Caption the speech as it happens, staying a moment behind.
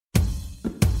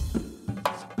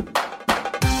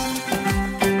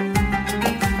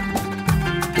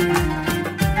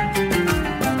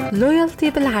لويالتي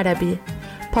بالعربي،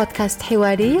 بودكاست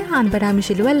حواري عن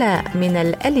برامج الولاء من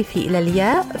الألف إلى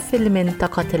الياء في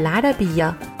المنطقة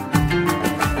العربية.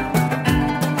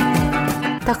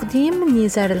 تقديم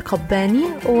نزار القباني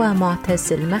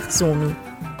ومعتز المخزومي.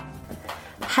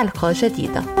 حلقة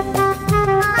جديدة.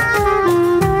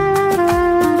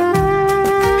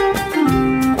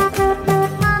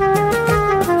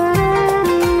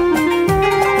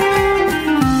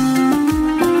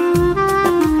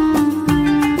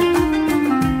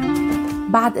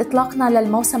 بعد إطلاقنا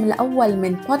للموسم الأول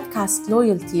من بودكاست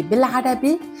لويالتي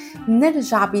بالعربي،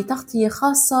 نرجع بتغطية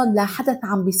خاصة لحدث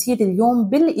عم بيصير اليوم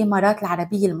بالإمارات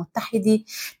العربية المتحدة،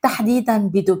 تحديداً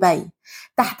بدبي،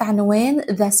 تحت عنوان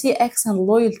The CX and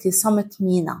Loyalty Summit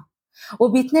مينا،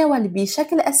 وبيتناول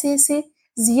بشكل أساسي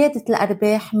زيادة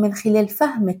الأرباح من خلال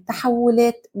فهم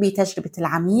التحولات بتجربة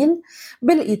العميل،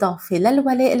 بالإضافة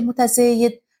للولاء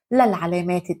المتزايد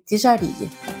للعلامات التجارية.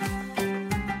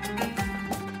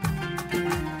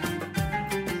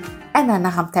 أنا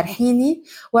نغم ترحيني،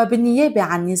 وبالنيابة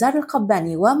عن نزار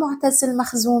القباني ومعتز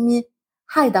المخزومي،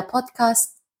 هيدا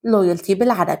بودكاست لويالتي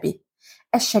بالعربي،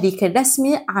 الشريك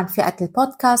الرسمي عن فئة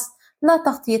البودكاست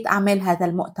لتغطية أعمال هذا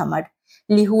المؤتمر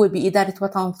اللي هو بإدارة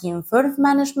وتنظيم فيرف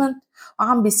مانجمنت،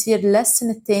 وعم بيصير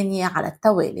للسنة الثانية على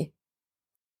التوالي.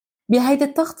 بهيدي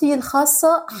التغطية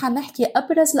الخاصة حنحكي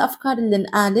أبرز الأفكار اللي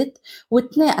انقالت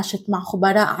وتناقشت مع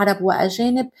خبراء عرب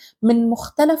وأجانب من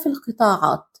مختلف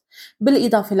القطاعات،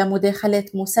 بالإضافة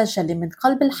لمداخلات مسجلة من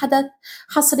قلب الحدث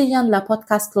حصرياً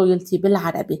لبودكاست لويالتي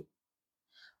بالعربي.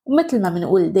 ومثل ما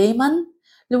منقول دايماً،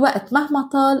 الوقت مهما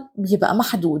طال بيبقى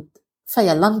محدود،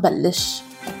 فيلا نبلش.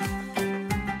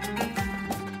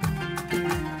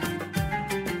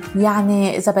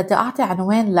 يعني إذا بدي أعطي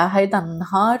عنوان لهيدا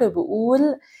النهار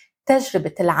بقول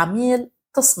تجربة العميل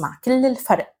تصنع كل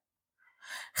الفرق.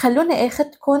 خلوني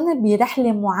أخذكم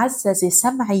برحلة معززة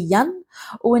سمعياً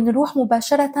ونروح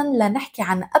مباشرة لنحكي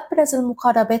عن أبرز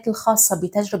المقاربات الخاصة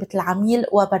بتجربة العميل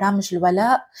وبرامج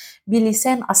الولاء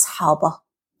بلسان أصحابه.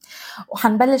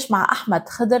 وحنبلش مع أحمد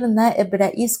خضر، نائب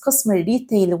رئيس قسم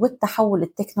الريتيل والتحول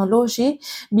التكنولوجي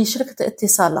بشركة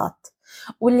اتصالات،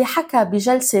 واللي حكى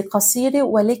بجلسة قصيرة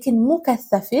ولكن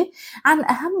مكثفة عن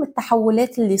أهم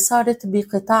التحولات اللي صارت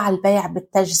بقطاع البيع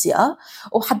بالتجزئة،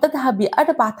 وحددها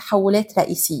ب4 تحولات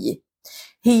رئيسية،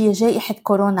 هي جائحة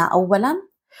كورونا أولاً،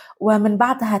 ومن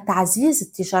بعدها تعزيز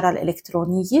التجارة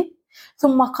الإلكترونية،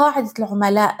 ثم قاعدة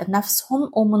العملاء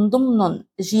نفسهم ومن ضمنهم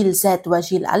جيل زد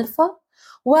وجيل ألفا،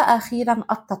 وأخيراً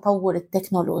التطور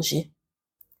التكنولوجي.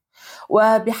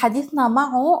 وبحديثنا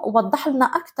معه وضح لنا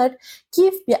أكثر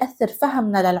كيف بيأثر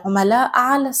فهمنا للعملاء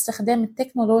على استخدام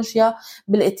التكنولوجيا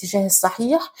بالاتجاه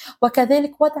الصحيح،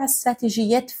 وكذلك وضع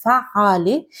استراتيجيات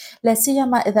فعالة، لا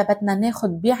سيما إذا بدنا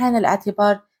ناخد بعين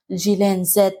الاعتبار الجيلين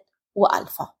زد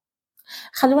وألفا.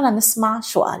 خلونا نسمع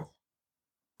شو قال.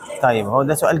 طيب، هو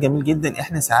ده سؤال جميل جدا.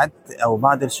 احنا ساعات او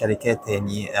بعض الشركات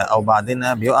يعني او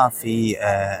بعضنا بيقع في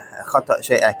خطأ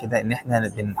شائع كده، ان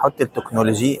احنا بنحط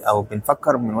التكنولوجي او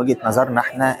بنفكر من وجهة نظرنا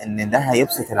احنا ان ده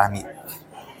هيبسط العميل،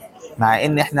 مع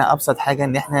ان احنا ابسط حاجة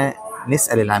ان احنا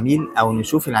نسأل العميل او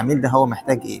نشوف العميل ده هو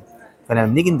محتاج ايه. فلما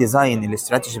بنيجي نديزاين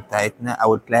الاستراتيجي بتاعتنا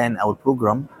او البلان او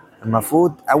البروجرام،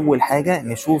 المفروض اول حاجة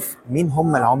نشوف مين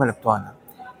هم العملاء بتوعنا.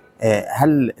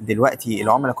 هل دلوقتي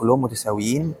العملاء كلهم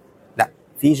متساويين؟ لا،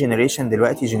 في جنريشن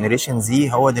دلوقتي، جنريشن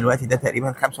زي، هو دلوقتي ده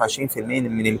تقريبا 25%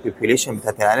 من البوبوليشن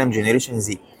بتاعت العالم جنريشن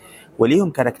زي،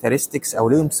 وليهم كاركترستكس او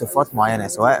ليهم صفات معينه،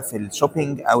 سواء في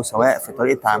الشوبينج او سواء في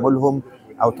طريقه تعاملهم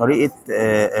او طريقه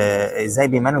ازاي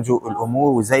بيمانجوا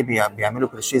الامور وازاي بيعملوا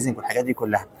بريشيزنج والحاجات دي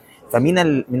كلها.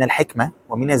 فمن الحكمه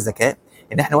ومن الذكاء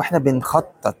ان احنا واحنا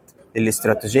بنخطط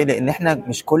للاستراتيجيه، لان احنا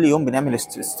مش كل يوم بنعمل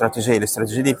استراتيجيه،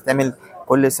 الاستراتيجيه دي بتتعمل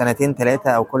كل 2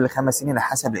 3 او كل 5 سنين على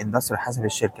حسب الاندستري، حسب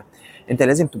الشركه. انت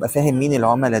لازم تبقى فاهم مين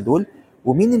العملاء دول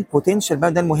ومين البوتنشال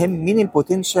بقى، ده المهم، مين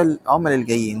البوتنشال عملاء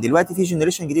الجايين. دلوقتي في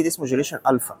جنريشن جديد اسمه جنريشن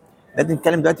الفا، ده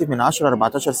بنتكلم دلوقتي من 10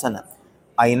 14 سنه.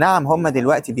 اي نعم، هم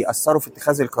دلوقتي بيأثروا في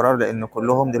اتخاذ القرار، لان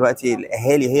كلهم دلوقتي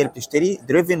الاهالي هي اللي بتشتري،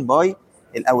 دريفن باي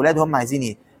الاولاد هم عايزين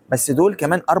ايه. بس دول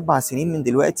كمان 4 سنين من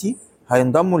دلوقتي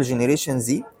هينضموا لجنريشن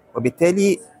زي،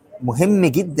 وبالتالي مهم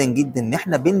جدا جدا ان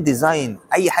احنا بنديزاين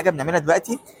اي حاجه بنعملها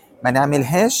دلوقتي ما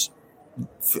نعملهاش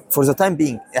فور ذا تايم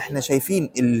بينج. احنا شايفين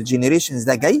الجنريشنز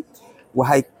ده جاي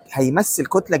وهيمثل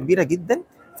كتله كبيره جدا،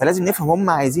 فلازم نفهم هم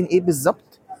عايزين ايه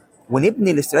بالظبط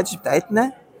ونبني الاستراتيجي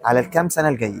بتاعتنا على الكام سنه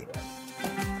الجايه.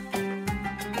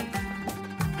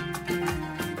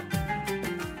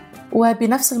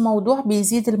 وبنفس الموضوع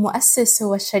بيزيد المؤسس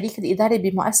والشريك الإداري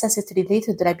بمؤسسة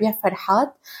ريليتد ربيع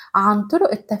فرحات عن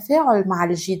طرق التفاعل مع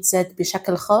الجي زد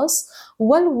بشكل خاص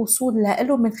والوصول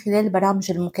له من خلال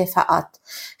برامج المكافآت.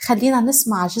 خلينا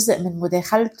نسمع جزء من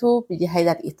مداخلته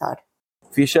بهذا الإطار.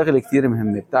 في شغلة كتير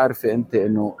مهمة، بتعرفي أنت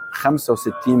أنه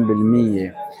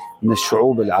 65% من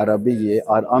الشعوب العربية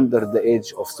are under the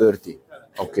age of 30.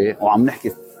 أوكي، وعم نحكي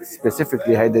specifically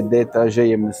هيدا الداتا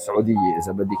جاية من السعودية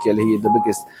إذا بدك، اللي هي the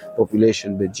biggest population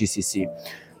بالجي سي سي.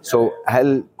 So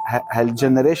هل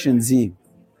generation Z,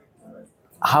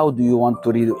 how do you want to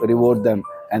reward them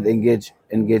and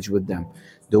engage with them?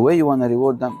 The way you want to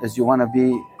reward them is you want to be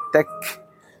tech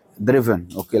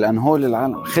driven. أوكي، لأن هول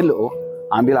العالم خلقوا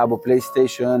عم بيلعبوا بلاي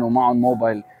ستيشن ومعهم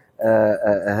موبايل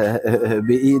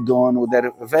بإيدهم و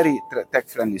they're very tech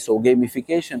friendly. So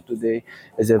gamification today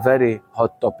is a very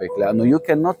hot topic لأنه you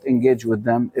cannot engage with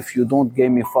them if you don't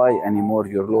gamify anymore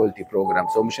your loyalty program.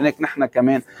 So مش هيك نحن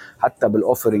كمان حتى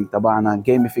بالoffering تبعنا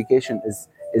gamification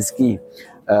is key.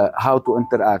 How to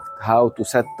interact, how to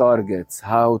set targets,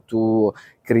 how to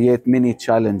create mini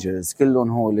challenges, كلهم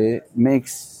هول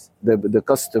makes the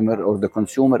customer or the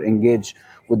consumer engage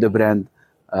with the brand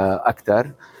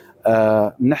أكتر.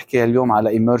 نحكي اليوم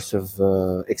على immersive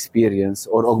experience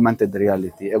or augmented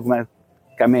reality.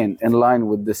 كمان in line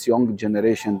with this young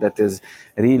generation that is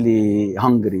really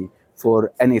hungry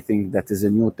for anything that is a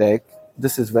new tech.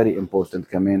 This is very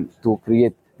important كمان to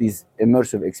create these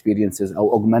immersive experiences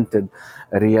أو augmented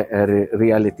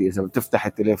reality. إذا بتفتح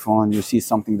التليفون you see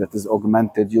something that is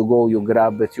augmented, you go, you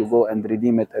grab it, you go and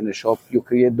redeem it in a shop, you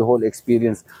create the whole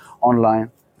experience online.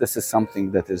 This is something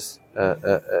that is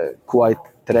quite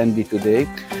trendy today.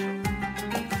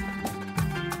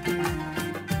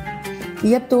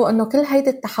 يبدو أنه كل هيدي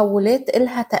التحولات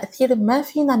إلها تأثير ما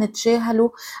فينا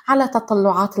نتجاهله على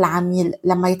تطلعات العميل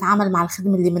لما يتعامل مع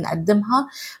الخدمة اللي منقدمها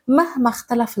مهما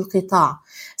اختلف القطاع،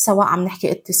 سواء عم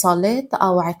نحكي اتصالات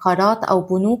أو عقارات أو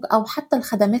بنوك أو حتى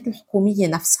الخدمات الحكومية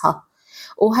نفسها.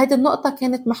 وهيدي النقطة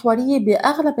كانت محورية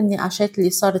بأغلب النقاشات اللي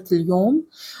صارت اليوم،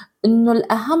 إنه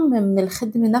الأهم من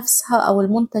الخدمة نفسها أو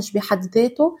المنتج بحد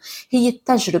ذاته هي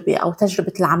التجربة أو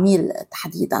تجربة العميل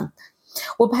تحديداً.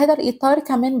 وبهذا الإطار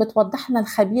كمان بتوضحنا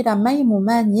الخبيرة مي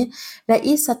مماني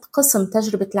رئيسة قسم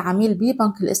تجربة العميل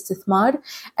ببنك الاستثمار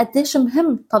قديش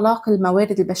مهم تلاقي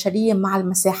الموارد البشرية مع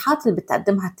المساحات اللي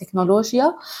بتقدمها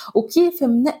التكنولوجيا، وكيف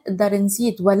منقدر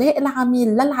نزيد ولاء العميل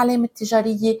للعلامة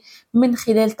التجارية من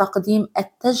خلال تقديم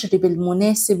التجربة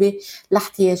المناسبة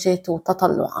لاحتياجاته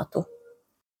وتطلعاته.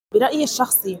 برأيي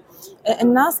الشخصي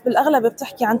الناس بالأغلب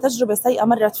بتحكي عن تجربة سيئة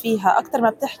مرت فيها أكتر ما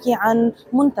بتحكي عن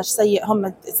منتج سيء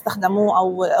هم استخدموه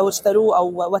أو اشتروه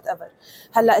أو whatever.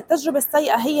 هلأ التجربة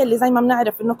السيئة هي اللي زي ما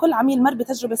بنعرف إنه كل عميل مر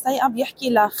بتجربة سيئة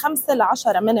بيحكي ل5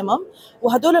 ل10 مينيمم،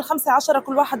 وهدول ال5-10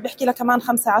 كل واحد بيحكي لكمان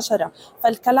 5-10،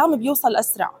 فالكلام بيوصل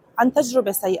أسرع عن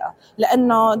تجربة سيئة.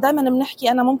 لأنه دائما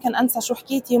بنحكي أنا ممكن أنسى شو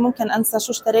حكيتي وممكن أنسى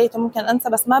شو اشتريت وممكن أنسى،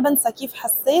 بس ما بنسى كيف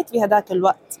حسيت بهداك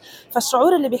الوقت.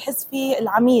 فالشعور اللي بيحس فيه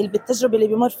العميل بالتجربة اللي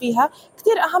بيمر فيها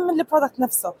كتير أهم من البرودكت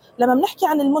نفسه. لما بنحكي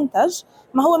عن المنتج،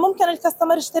 ما هو ممكن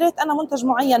الكاستمر اشتريت أنا منتج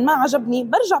معين ما عجبني،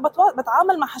 برجع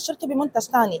بتعامل مع هالشركة بمنتج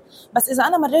تاني، بس إذا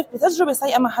أنا مريت بتجربة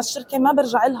سيئة مع هالشركة ما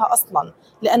برجع لها أصلا،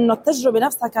 لأنه التجربة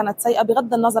نفسها كانت سيئة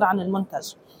بغض النظر عن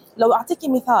المنتج. لو أعطيكي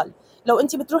مثال، لو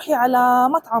أنت بتروحي على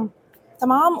مطعم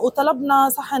تمام وطلبنا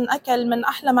صحن أكل من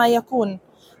أحلى ما يكون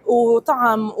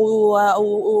وطعم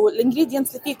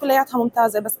والإنجريدينتس اللي فيه كلياتها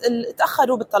ممتازة، بس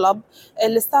تأخروا بالطلب،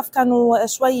 الستاف كانوا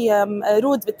شوي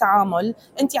رود بالتعامل،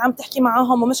 أنت عم تحكي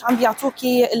معاهم ومش عم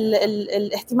بيعطوكي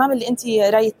الاهتمام اللي أنت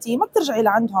رايتيه، ما بترجعي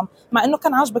لعندهم مع إنه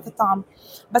كان عاجبك الطعم.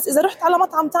 بس إذا رحت على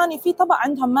مطعم تاني في طبق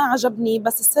عندهم ما عجبني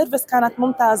بس السيرفيس كانت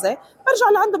ممتازة، برجع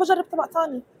لعنده بجرب طبق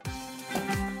تاني.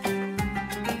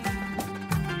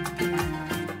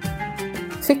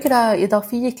 فكرة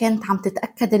إضافية كانت عم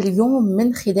تتأكد اليوم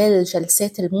من خلال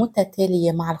الجلسات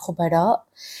المتتالية مع الخبراء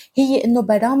هي إنه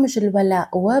برامج الولاء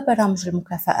وبرامج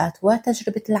المكافآت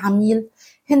وتجربة العميل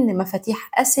هن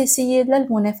مفاتيح أساسية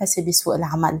للمنافسة بسوق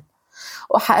العمل.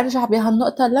 وحأرجع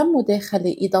بهالنقطة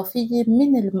لمداخلة إضافية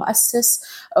من المؤسس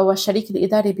والشريك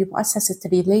الإداري بمؤسسة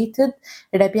ريليتد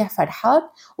ربيع فرحات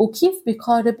وكيف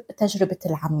بيقارب تجربة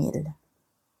العميل.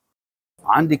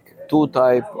 عندك two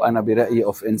type أنا برأيي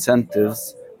of incentives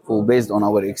و based on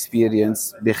our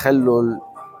experience بيخلوا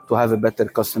to have a better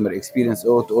customer experience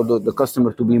or the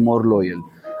customer to be more loyal.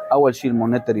 أول شيء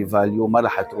monetary value ما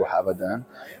رح تروح أبدا.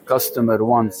 Customer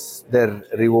wants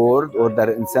their reward or their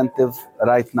incentive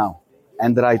right now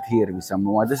and right here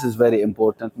بيسموها. This is very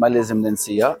important ما لازم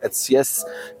ننسيها. It's yes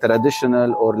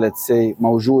traditional or let's say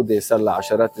موجودة صار لها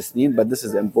عشرات السنين but this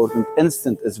is important.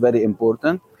 Instant is very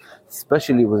important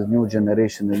especially with new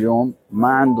generation اليوم ما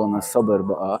عندهم الصبر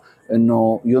بقى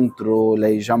انه ينطروا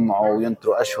ليجمعوا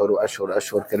وينطروا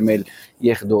اشهر كرمال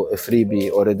ياخذوا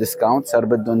فريبي اور ديسكاونت. صار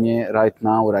بدهم اياه رايت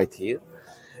ناو رايت هير.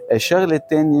 الشغله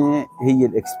الثانيه هي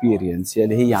الاكسبيرينس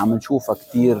يلي هي عم نشوفها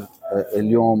كثير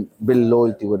اليوم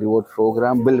باللويالتي والريورد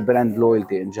بروجرام بالبراند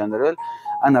لويالتي ان جنرال.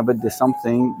 انا بدي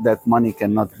something that money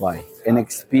cannot buy, an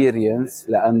experience,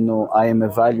 لانه I am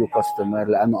a value customer,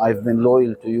 لانه I've been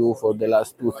loyal to you for the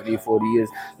last 2, 3, 4 years,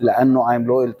 لانه I'm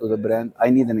loyal to the brand. I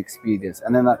need an experience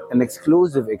and an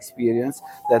exclusive experience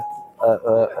that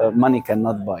money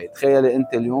cannot buy. تخيلي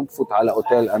انت اليوم تفوت على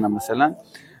اوتيل انا مثلا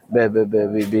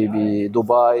بدبي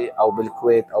او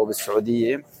بالكويت او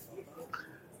بالسعوديه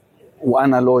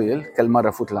وانا لويل، كل مره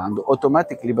فوت لعنده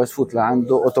اوتوماتيكلي، بس فوت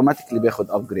لعنده اوتوماتيكلي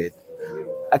باخذ ابجريد.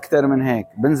 اكثر من هيك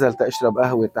بنزل تشرب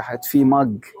قهوه تحت في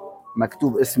مج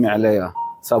مكتوب اسمي عليها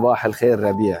صباح الخير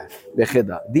ربيع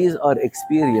باخذها. these are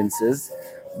experiences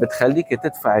بتخليك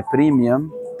تدفع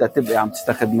بريميوم تتبقى عم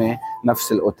تستخدمي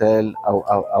نفس الاوتيل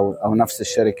او نفس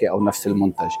الشركه او نفس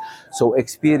المنتج. so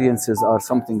experiences are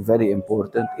something very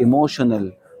important.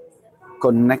 Emotional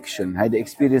connection, هيدا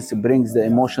experience brings the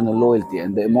emotional loyalty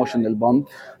and the emotional bond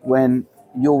when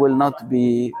you will not be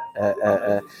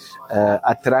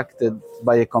attracted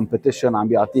by a competition عم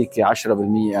بيعطيك 10%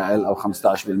 اقل او 15%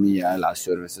 اقل على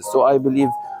السيرفيسز. so I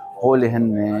believe هول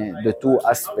هن the two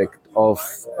aspect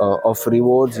of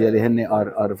rewards يلي هن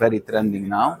are very trending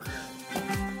now.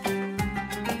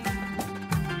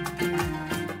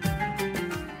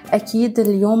 أكيد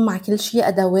اليوم مع كل شيء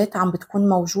أدوات عم بتكون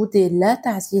موجودة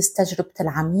لتعزيز تجربة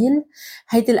العميل.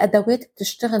 هيدي الأدوات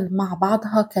بتشتغل مع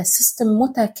بعضها كسيستم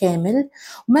متكامل،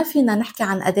 وما فينا نحكي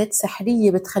عن أداة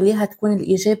سحرية بتخليها تكون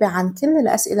الإجابة عن كل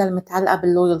الأسئلة المتعلقة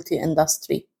باللويالتي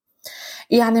اندستري.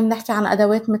 يعني بنحكي عن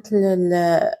أدوات مثل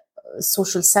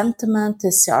السوشيال سنتمنت،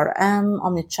 السي ار ام،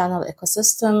 اومني تشانل ايكو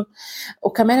سيستم،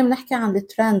 وكمان بنحكي عن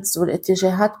الترندز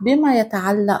والاتجاهات بما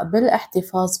يتعلق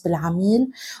بالاحتفاظ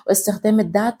بالعميل واستخدام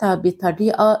الداتا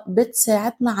بطريقه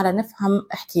بتساعدنا على نفهم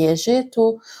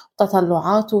احتياجاته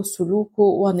وتطلعاته وسلوكه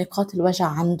ونقاط الوجع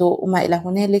عنده وما الى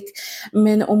هنالك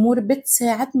من امور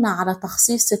بتساعدنا على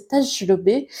تخصيص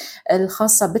التجربه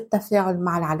الخاصه بالتفاعل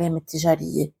مع العلامه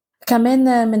التجاريه.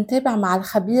 كمان منتابع مع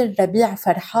الخبير ربيع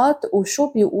فرحات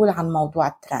وشو بيقول عن موضوع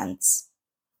الترندز.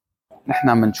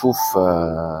 نحن بنشوف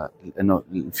انه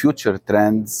الفيوتشر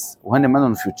ترندز وهن ما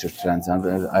لهم فيوتشر ترندز.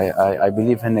 I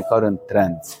believe هن current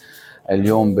trends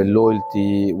اليوم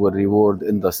باللويالتي والريورد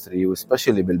اندستري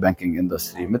وسبيشالي بالبانكينج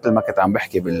اندستري. مثل ما كنت عم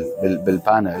بحكي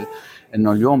بالبانل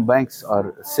انه اليوم banks are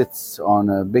sits on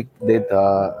a big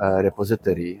data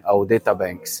repository او data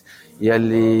banks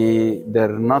يلي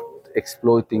they're not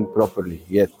exploiting properly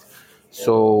yet.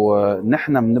 so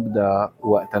نحن بنبدا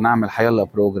وقت نعمل حيلا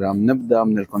بروجرام نبدا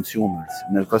من الكونسيومرز،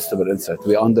 من الكاستمر انسايت.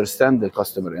 we understand the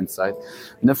customer insight،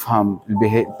 نفهم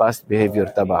past behavior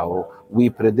تبعه. we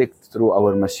predict through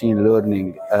our machine learning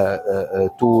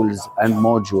tools and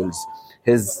modules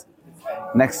his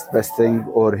next best thing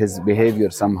or his behavior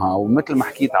somehow. ومثل ما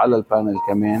حكيت على البانل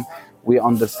كمان we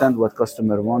understand what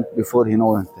customer want before he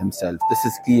knows himself. This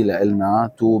is key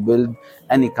لنا to build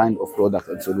any kind of product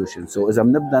and solution. So إذا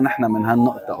بنبدأ نحن من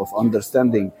هالنقطة of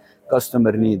understanding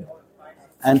customer need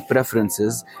and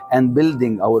preferences and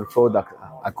building our product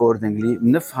accordingly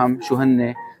بنفهم شو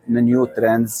هن new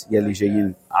trends يلي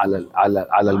جايين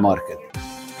على الماركت.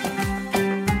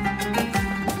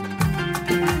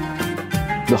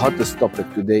 The hottest topic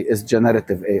today is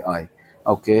generative AI.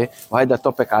 اوكي، وهذا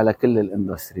توبيك على كل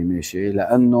الاندستري ماشي،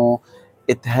 لانه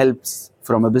it helps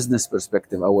from a business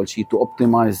perspective اول شيء to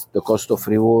optimize the cost of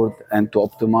reward and to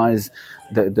optimize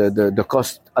the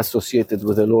cost associated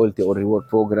with a loyalty or reward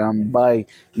program by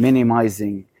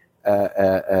minimizing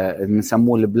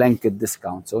بنسموه البلانكت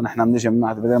ديسكاونت. ونحن بنيجي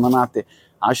بدل ما نعطي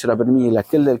 10%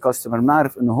 لكل الكاستمر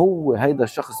بنعرف انه هو هيدا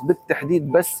الشخص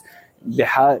بالتحديد بس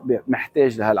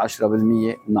محتاج لهال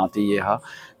 10% نعطيه اياها.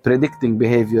 predicting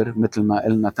behavior مثل ما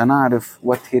قلنا تنعرف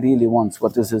what he really wants,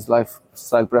 what is his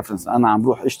lifestyle preference. انا عم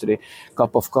بروح اشتري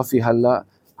cup of coffee هلا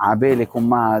عبالي يكون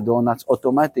معها دوناتس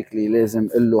automatically لازم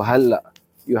اقول له هلا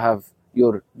you have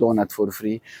your donut for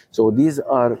free. So these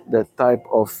are the type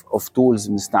of tools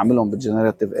بنستعملهم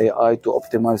بالgenerative AI to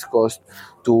optimize cost,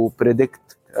 to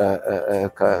predict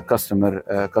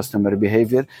customer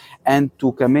behavior and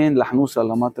to كمان رح نوصل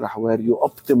لمطرح where you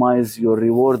optimize your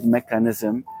reward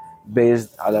mechanism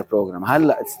based على program.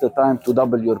 هلا it's the time to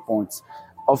double your points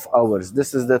of hours.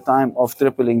 This is the time of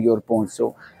tripling your points.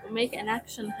 So make an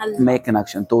action هلا. Make an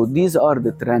action. So these are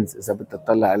the trends إذا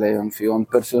بتطلع عليهم فيهم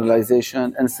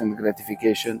personalization, instant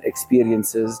gratification,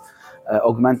 experiences,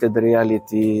 augmented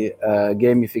reality,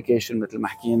 gamification مثل ما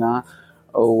حكينا،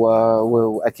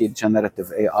 وأكيد generative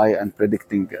AI and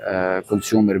predicting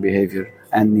consumer behavior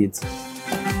and needs.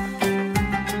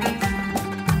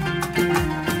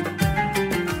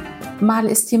 مع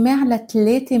الاستماع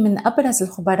لثلاثة من أبرز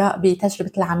الخبراء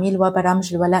بتجربة العميل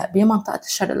وبرامج الولاء بمنطقة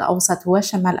الشرق الأوسط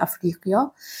وشمال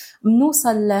أفريقيا،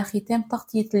 بنوصل لختام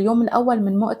تغطية اليوم الأول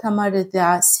من مؤتمر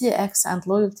The CX and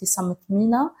Loyalty Summit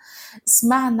مينا.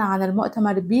 سمعنا عن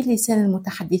المؤتمر بلسان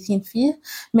المتحدثين فيه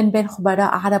من بين خبراء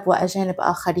عرب وأجانب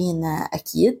آخرين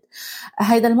أكيد.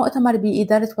 هذا المؤتمر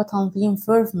بإدارة وتنظيم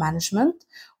Verve Management،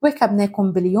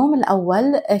 وكبناكم باليوم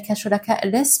الأول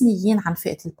كشركاء رسميين عن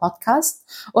فئة البودكاست،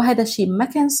 وهذا الشيء ما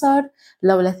كان صار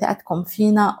لولا ثقتكم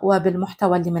فينا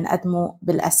وبالمحتوى اللي منقدمه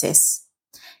بالأساس.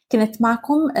 كنت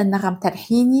معكم نغم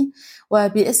ترحيني،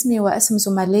 وباسمي واسم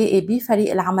زملائي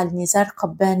بفريق العمل نزار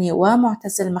قباني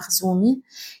ومعتز المخزومي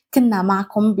كنا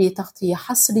معكم بتغطية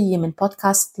حصرية من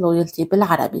بودكاست لويالتي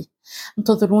بالعربي.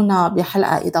 انتظرونا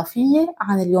بحلقة إضافية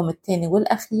عن اليوم الثاني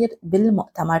والأخير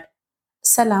بالمؤتمر.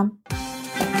 سلام.